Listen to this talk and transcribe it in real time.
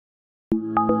So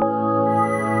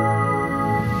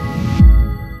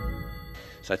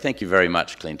thank you very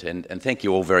much, Clint, and thank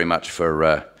you all very much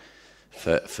for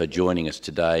joining us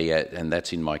today, and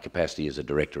that's in my capacity as a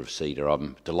Director of CEDA.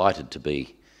 I'm delighted to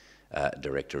be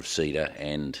Director of CEDA,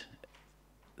 and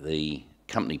the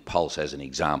company Pulse as an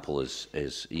example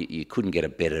is you couldn't get a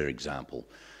better example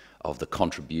of the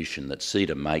contribution that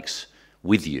CEDA makes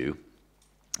with you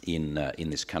in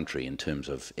this country in terms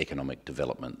of economic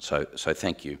development. So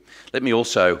thank you. Let me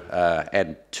also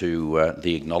add to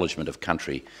the acknowledgement of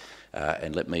country,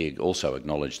 and let me also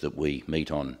acknowledge that we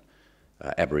meet on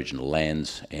Aboriginal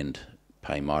lands and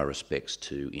pay my respects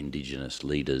to Indigenous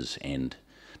leaders and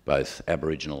both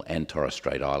Aboriginal and Torres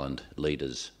Strait Island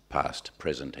leaders, past,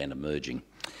 present and emerging.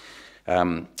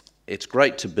 It's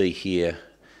great to be here.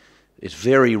 It's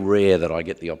very rare that I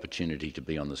get the opportunity to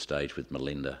be on the stage with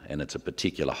Melinda, and it's a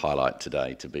particular highlight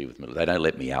today to be with Melinda. They don't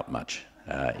let me out much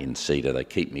in CEDA. They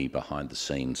keep me behind the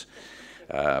scenes.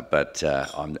 But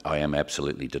I am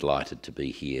absolutely delighted to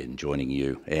be here and joining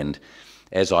you. And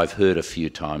as I've heard a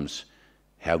few times,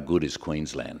 how good is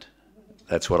Queensland?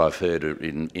 That's what I've heard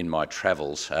in my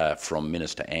travels from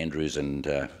Minister Andrews,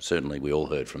 and certainly we all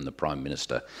heard from the Prime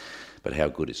Minister. But how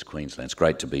good is Queensland? It's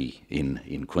great to be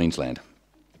in Queensland.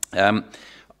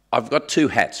 I've got two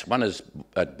hats. One as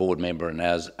a board member, and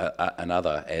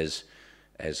another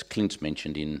as Clint's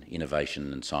mentioned, in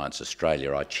Innovation and Science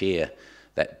Australia. I chair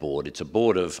that board. It's a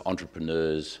board of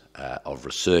entrepreneurs, of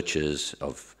researchers,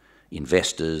 of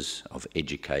investors, of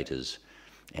educators,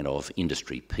 and of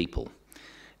industry people.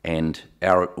 And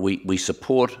we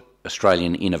support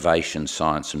Australian innovation,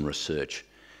 science and research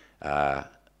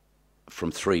from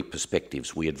three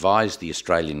perspectives. We advise the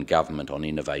Australian government on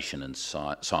innovation and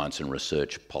science and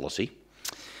research policy.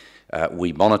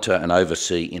 We monitor and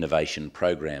oversee innovation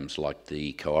programs like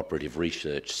the Cooperative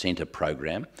Research Centre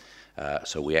program.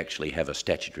 So we actually have a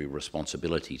statutory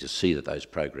responsibility to see that those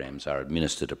programs are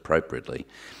administered appropriately.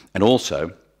 And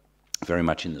also, very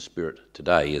much in the spirit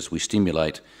today, is we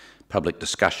stimulate public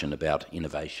discussion about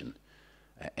innovation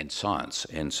and science.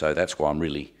 And so that's why I'm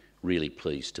really, really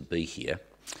pleased to be here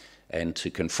and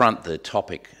to confront the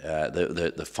topic,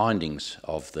 the findings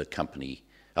of the company,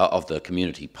 of the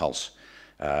Community Pulse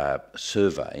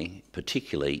survey,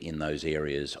 particularly in those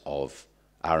areas of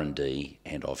R&D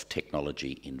and of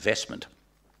technology investment.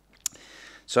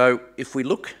 So if we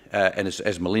look, and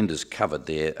as Melinda's covered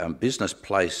there, business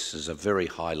places a very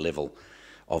high level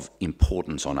of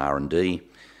importance on R&D,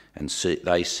 and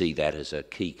they see that as a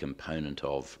key component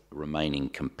of remaining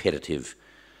competitive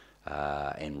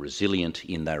and resilient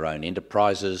in their own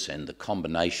enterprises, and the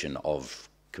combination of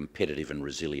competitive and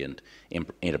resilient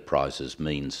enterprises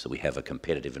means that we have a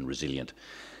competitive and resilient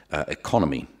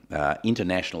economy.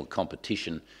 International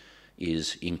competition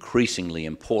is increasingly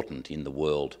important in the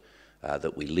world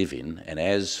that we live in, and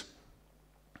as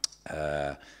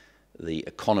the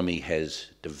economy has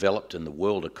developed and the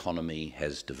world economy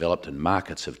has developed and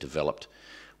markets have developed,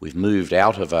 we've moved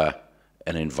out of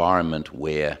an environment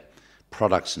where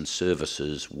products and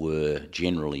services were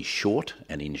generally short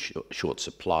and in short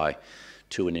supply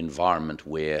to an environment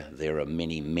where there are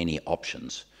many, many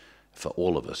options for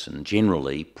all of us. And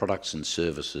generally, products and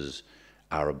services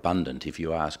are abundant. If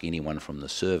you ask anyone from the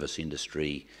service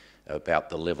industry about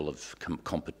the level of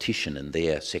competition in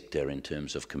their sector in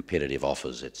terms of competitive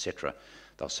offers, etc.,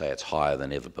 they'll say it's higher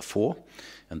than ever before.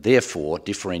 And therefore,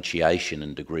 differentiation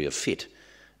and degree of fit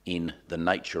in the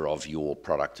nature of your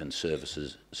product and service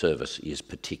is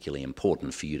particularly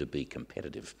important for you to be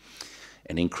competitive.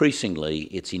 And increasingly,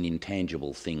 it's in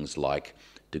intangible things like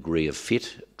degree of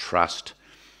fit, trust,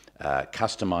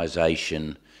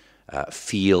 customization,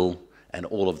 feel, and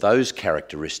all of those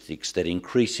characteristics that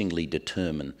increasingly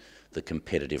determine the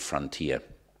competitive frontier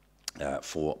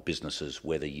for businesses,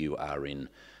 whether you are in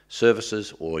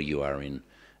services or you are in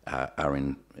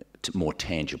more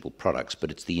tangible products.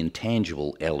 But it's the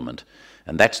intangible element,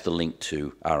 and that's the link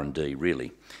to R&D,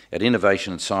 really. At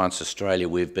Innovation and Science Australia,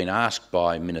 we've been asked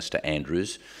by Minister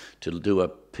Andrews to do a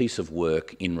piece of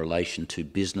work in relation to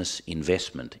business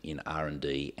investment in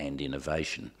R&D and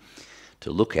innovation, to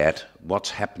look at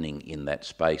what's happening in that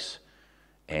space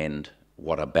and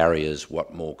what are barriers,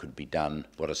 what more could be done,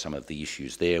 what are some of the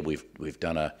issues there. We've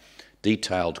done a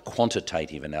detailed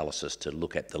quantitative analysis to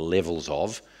look at the levels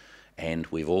of, and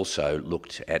we've also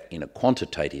looked at, in a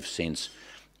quantitative sense,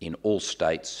 in all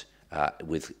states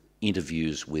with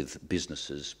interviews with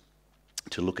businesses,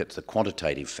 to look at the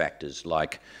quantitative factors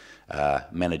like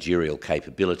managerial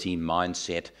capability,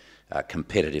 mindset,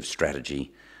 competitive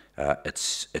strategy,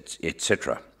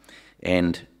 etc.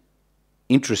 And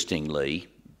interestingly,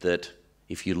 that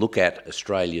if you look at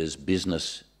Australia's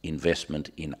business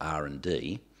investment in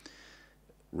R&D,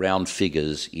 round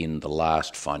figures in the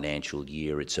last financial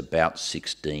year, it's about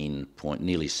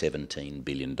nearly $17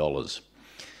 billion.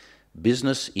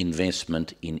 Business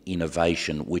investment in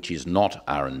innovation, which is not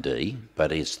R&D,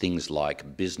 but is things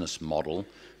like business model,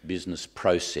 business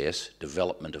process,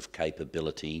 development of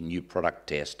capability, new product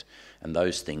test, and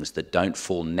those things that don't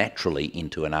fall naturally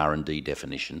into an R&D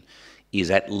definition, is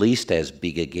at least as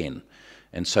big again.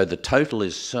 And so the total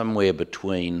is somewhere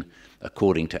between,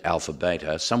 according to Alpha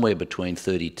Beta, somewhere between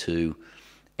 32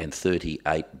 and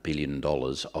 $38 billion,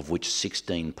 of which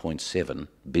 16.7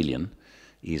 billion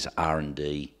is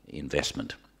R&D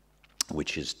investment,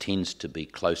 which tends to be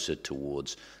closer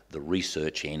towards the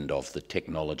research end of the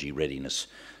technology readiness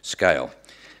scale.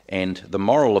 And the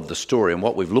moral of the story, and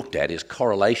what we've looked at, is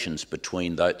correlations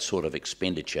between that sort of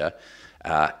expenditure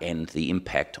and the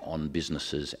impact on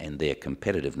businesses and their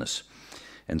competitiveness.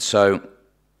 And so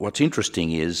what's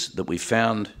interesting is that we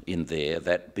found in there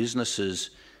that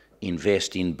businesses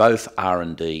invest in both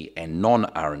R&D and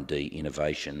non-R&D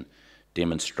innovation,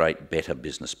 demonstrate better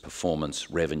business performance,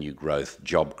 revenue growth,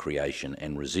 job creation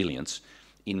and resilience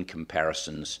in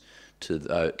comparison to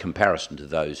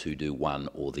those who do one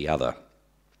or the other.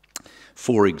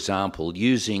 For example,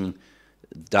 using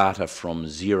data from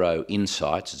Xero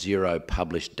Insights, Xero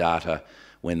published data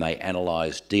when they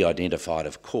analysed, de-identified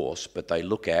of course, but they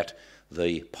look at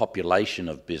the population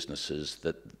of businesses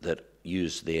that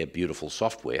use their beautiful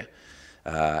software,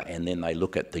 and then they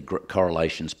look at the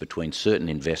correlations between certain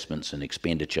investments and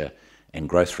expenditure and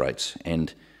growth rates.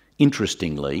 And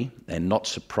interestingly, and not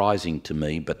surprising to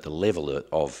me, but the level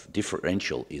of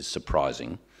differential is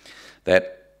surprising,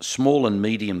 that small and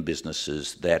medium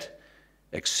businesses that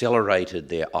accelerated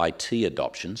their IT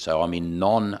adoption, so I'm in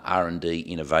non-R&D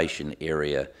innovation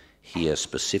area here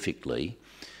specifically,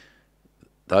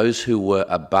 those who were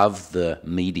above the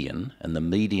median, and the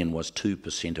median was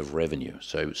 2% of revenue,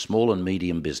 so small and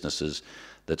medium businesses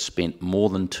that spent more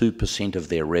than 2% of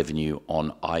their revenue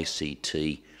on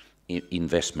ICT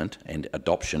investment and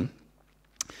adoption,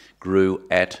 grew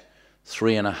at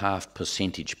 3.5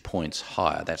 percentage points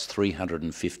higher. That's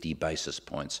 350 basis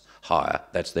points higher.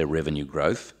 That's their revenue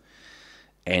growth.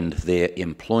 And their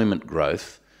employment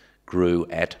growth grew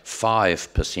at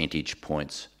 5 percentage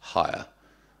points higher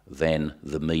than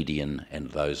the median and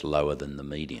those lower than the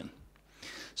median.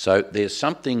 So there's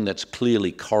something that's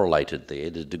clearly correlated there.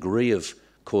 The degree of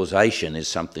causation is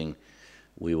something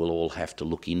we will all have to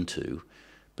look into,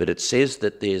 but it says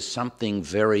that there's something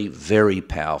very, very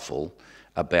powerful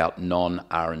about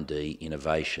non-R&D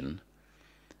innovation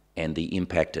and the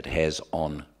impact it has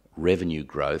on revenue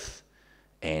growth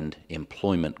and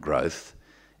employment growth.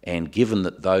 And given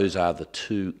that those are the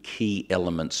two key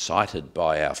elements cited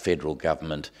by our federal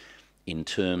government in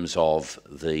terms of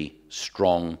the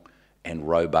strong and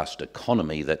robust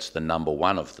economy, that's the number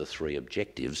one of the three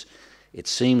objectives, it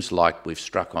seems like we've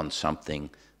struck on something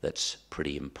that's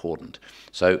pretty important.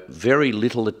 So very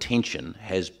little attention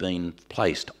has been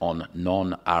placed on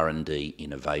non-R&D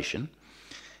innovation,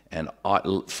 and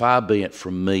far be it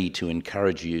from me to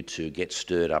encourage you to get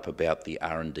stirred up about the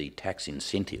R&D tax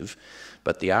incentive,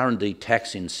 but the R&D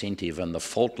tax incentive and the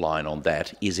fault line on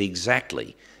that is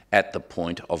exactly at the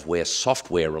point of where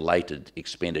software-related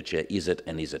expenditure is it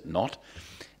and is it not,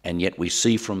 and yet we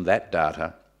see from that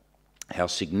data how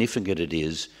significant it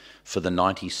is for the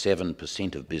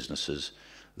 97% of businesses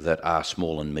that are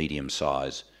small and medium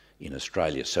size in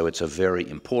Australia. So it's a very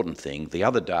important thing. The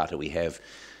other data we have,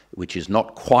 which is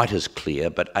not quite as clear,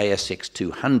 but ASX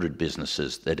 200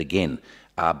 businesses that again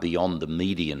are beyond the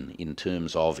median in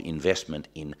terms of investment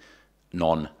in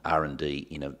non-R&D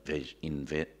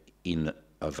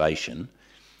innovation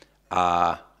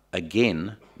are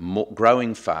again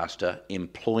growing faster,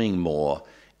 employing more,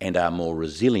 and are more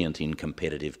resilient in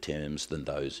competitive terms than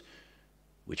those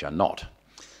which are not.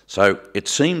 So it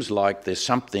seems like there's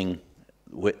something,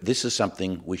 this is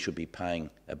something we should be paying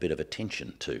a bit of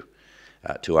attention to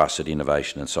us at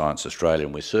Innovation and Science Australia,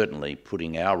 and we're certainly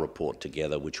putting our report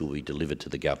together, which will be delivered to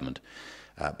the government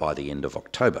by the end of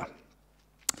October.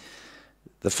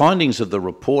 The findings of the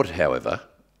report, however,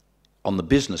 on the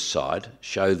business side,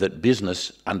 show that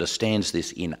business understands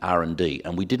this in R&D,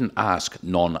 and we didn't ask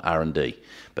non-R&D,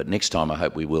 but next time I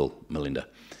hope we will, Melinda,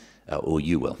 or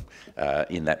you will,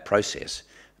 in that process.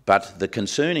 But the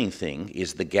concerning thing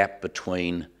is the gap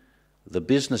between the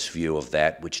business view of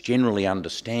that, which generally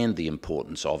understand the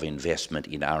importance of investment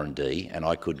in R&D, and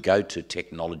I could go to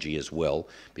technology as well,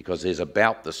 because there's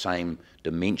about the same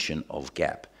dimension of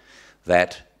gap,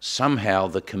 that somehow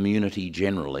the community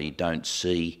generally don't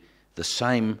see the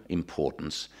same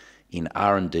importance in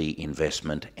R&D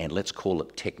investment, and let's call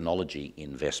it technology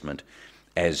investment,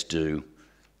 as do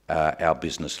our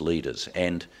business leaders.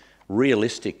 And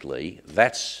realistically,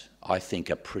 that's, I think,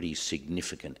 a pretty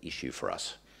significant issue for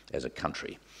us as a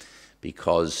country,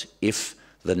 because if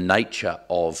the nature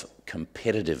of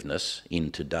competitiveness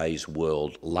in today's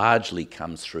world largely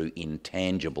comes through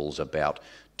intangibles about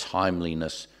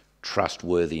timeliness,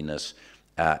 trustworthiness,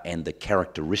 and the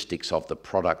characteristics of the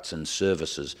products and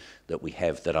services that we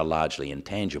have that are largely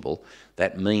intangible,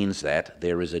 that means that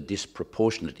there is a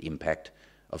disproportionate impact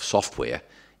of software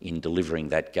in delivering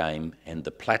that game, and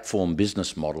the platform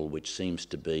business model, which seems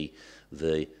to be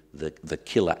the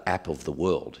killer app of the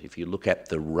world. If you look at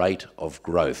the rate of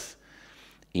growth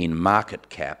in market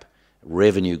cap,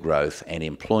 revenue growth and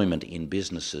employment in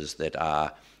businesses that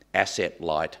are asset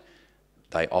light,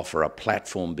 they offer a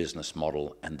platform business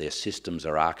model and their systems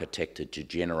are architected to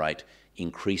generate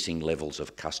increasing levels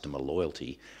of customer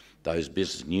loyalty. Those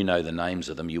businesses, you know the names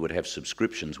of them, you would have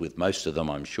subscriptions with most of them,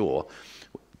 I'm sure,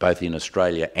 both in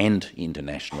Australia and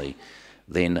internationally.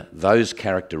 Then those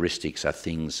characteristics are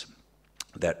things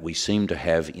that we seem to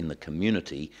have in the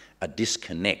community, a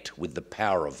disconnect with the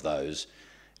power of those,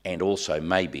 and also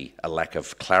maybe a lack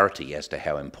of clarity as to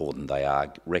how important they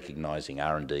are. Recognising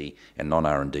R&D and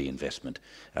non-R&D investment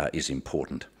is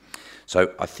important.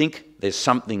 So I think there's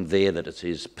something there that it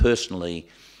is personally,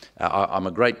 I'm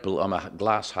a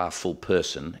glass half full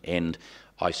person, and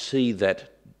I see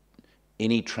that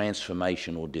any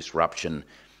transformation or disruption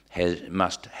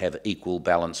must have equal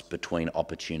balance between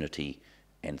opportunity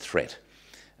and threat.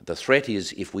 The threat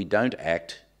is, if we don't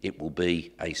act, it will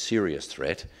be a serious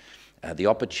threat. The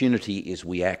opportunity is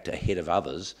we act ahead of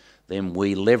others, then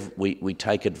we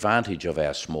take advantage of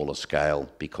our smaller scale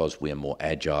because we're more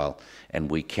agile and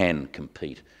we can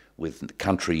compete with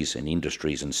countries and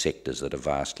industries and sectors that are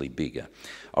vastly bigger.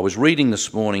 I was reading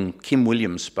this morning, Kim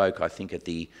Williams spoke, I think, at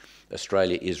the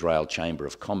Australia-Israel Chamber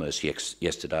of Commerce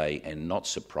yesterday, and not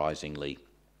surprisingly,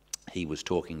 he was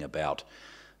talking about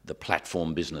the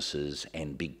platform businesses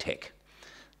and big tech.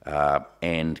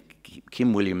 And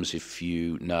Kim Williams, if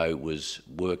you know,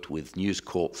 worked with News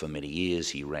Corp for many years.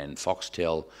 He ran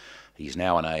Foxtel. He's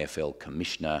now an AFL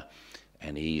commissioner,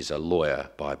 and he's a lawyer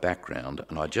by background.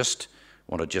 And I just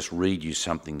want to read you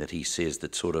something that he says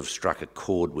that sort of struck a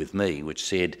chord with me, which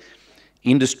said,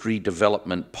 industry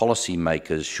development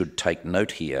policymakers should take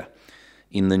note here.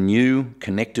 In the new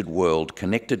connected world,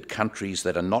 connected countries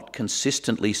that are not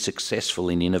consistently successful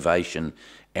in innovation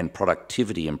and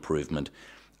productivity improvement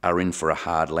are in for a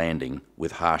hard landing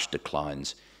with harsh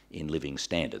declines in living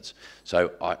standards.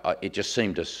 So it just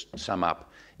seemed to sum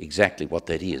up exactly what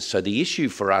that is. So the issue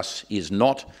for us is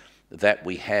not that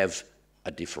we have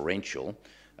a differential.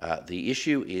 The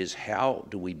issue is, how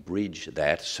do we bridge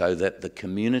that so that the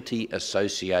community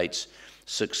associates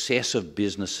success of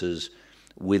businesses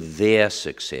with their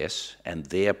success and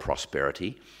their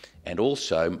prosperity. And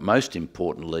also, most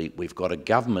importantly, we've got a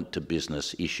government to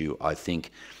business issue. I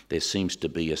think there seems to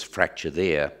be a fracture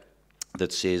there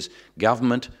that says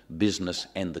government, business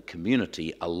and the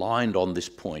community aligned on this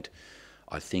point,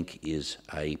 I think, is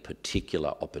a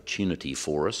particular opportunity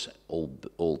for us.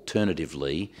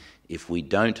 Alternatively, if we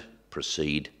don't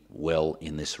proceed well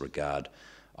in this regard,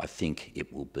 I think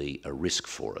it will be a risk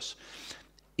for us.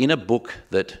 In a book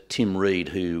that Tim Reed,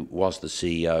 who was the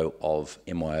CEO of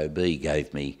MYOB,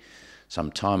 gave me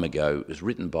some time ago, it was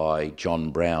written by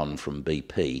John Brown from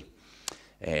BP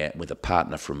with a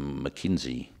partner from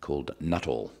McKinsey called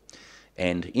Nuttall.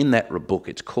 And in that book,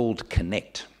 it's called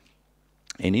Connect.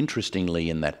 And interestingly,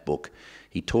 in that book,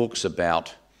 he talks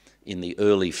about, in the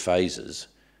early phases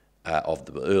of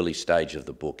the early stage of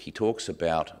the book, he talks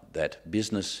about that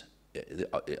business,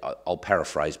 I'll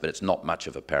paraphrase, but it's not much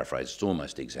of a paraphrase, it's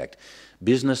almost exact.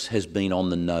 Business has been on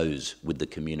the nose with the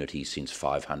community since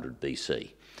 500 BC,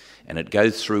 and it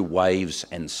goes through waves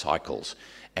and cycles.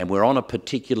 And we're on a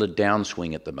particular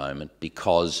downswing at the moment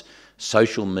because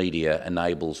social media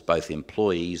enables both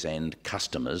employees and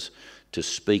customers to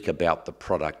speak about the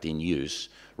product in use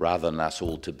rather than us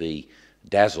all to be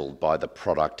dazzled by the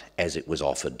product as it was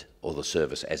offered or the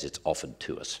service as it's offered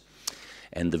to us.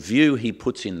 And the view he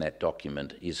puts in that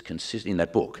document is in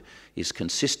that book is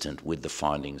consistent with the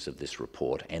findings of this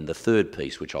report. And the third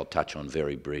piece, which I'll touch on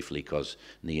very briefly because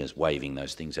Nia's waving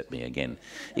those things at me again,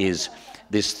 is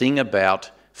this thing about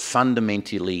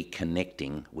fundamentally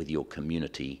connecting with your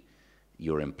community,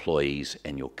 your employees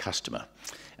and your customer.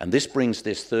 And this brings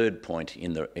this third point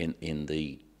in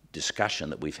the discussion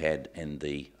that we've had and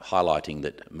the highlighting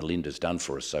that Melinda's done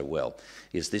for us so well,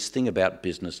 is this thing about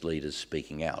business leaders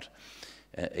speaking out.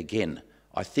 Again,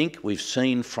 I think we've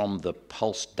seen from the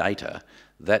Pulse data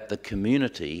that the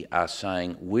community are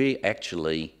saying we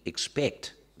actually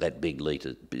expect that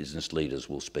business leaders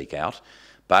will speak out,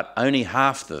 but only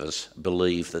half of us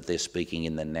believe that they're speaking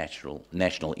in the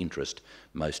national interest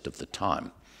most of the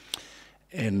time.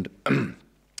 And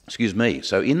excuse me.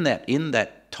 So in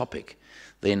that topic,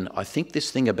 then I think this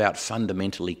thing about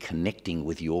fundamentally connecting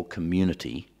with your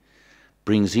community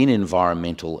brings in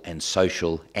environmental and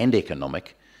social and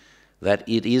economic, that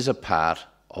it is a part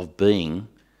of being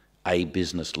a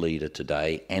business leader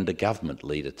today and a government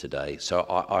leader today. So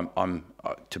I'm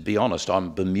to be honest,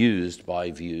 I'm bemused by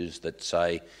views that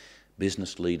say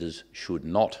business leaders should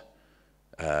not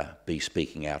be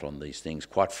speaking out on these things.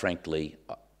 Quite frankly,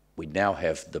 we now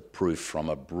have the proof from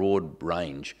a broad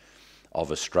range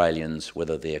of Australians,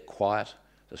 whether they're quiet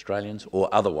Australians or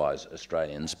otherwise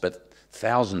Australians, but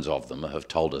thousands of them have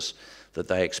told us that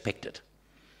they expect it.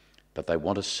 But they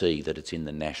want to see that it's in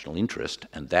the national interest,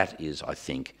 and that is, I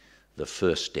think, the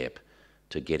first step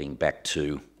to getting back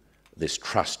to this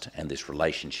trust and this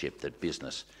relationship that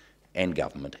business and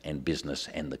government and business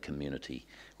and the community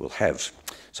will have.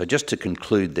 So just to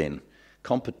conclude then,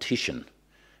 competition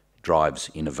drives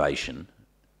innovation,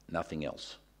 nothing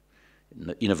else.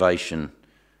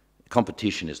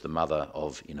 Competition is the mother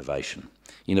of innovation.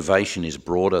 Innovation is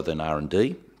broader than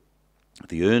R&D.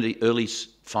 The early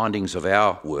findings of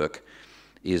our work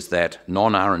is that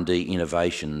non-R&D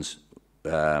innovations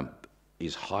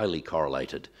is highly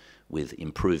correlated with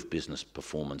improved business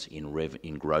performance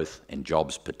in growth and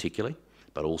jobs particularly,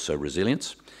 but also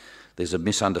resilience. There's a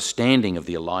misunderstanding of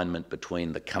the alignment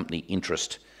between the company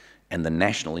interest and the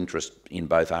national interest in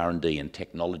both R&D and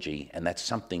technology, and that's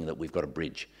something that we've got to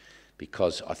bridge,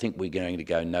 because I think we're going to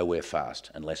go nowhere fast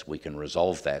unless we can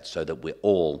resolve that so that we're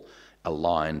all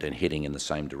aligned and heading in the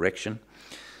same direction.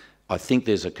 I think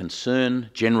there's a concern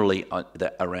generally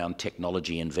around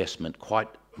technology investment, quite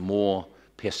more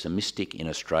pessimistic in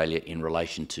Australia in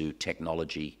relation to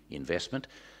technology investment,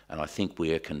 and I think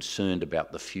we are concerned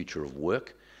about the future of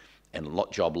work and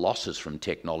job losses from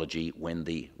technology, when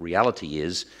the reality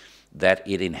is that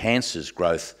it enhances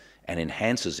growth and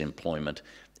enhances employment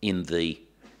in the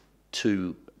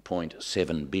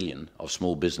 2.7 billion of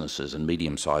small businesses and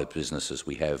medium-sized businesses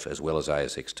we have, as well as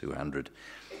ASX 200.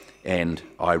 And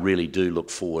I really do look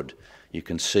forward. You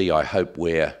can see, I hope,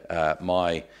 where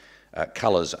my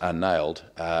colours are nailed.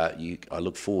 I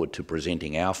look forward to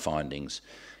presenting our findings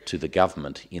to the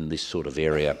government in this sort of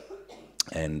area,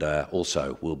 and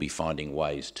also we'll be finding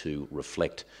ways to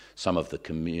reflect some of the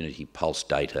community pulse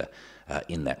data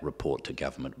in that report to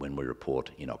government when we report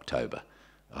in October.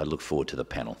 I look forward to the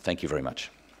panel. Thank you very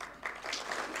much.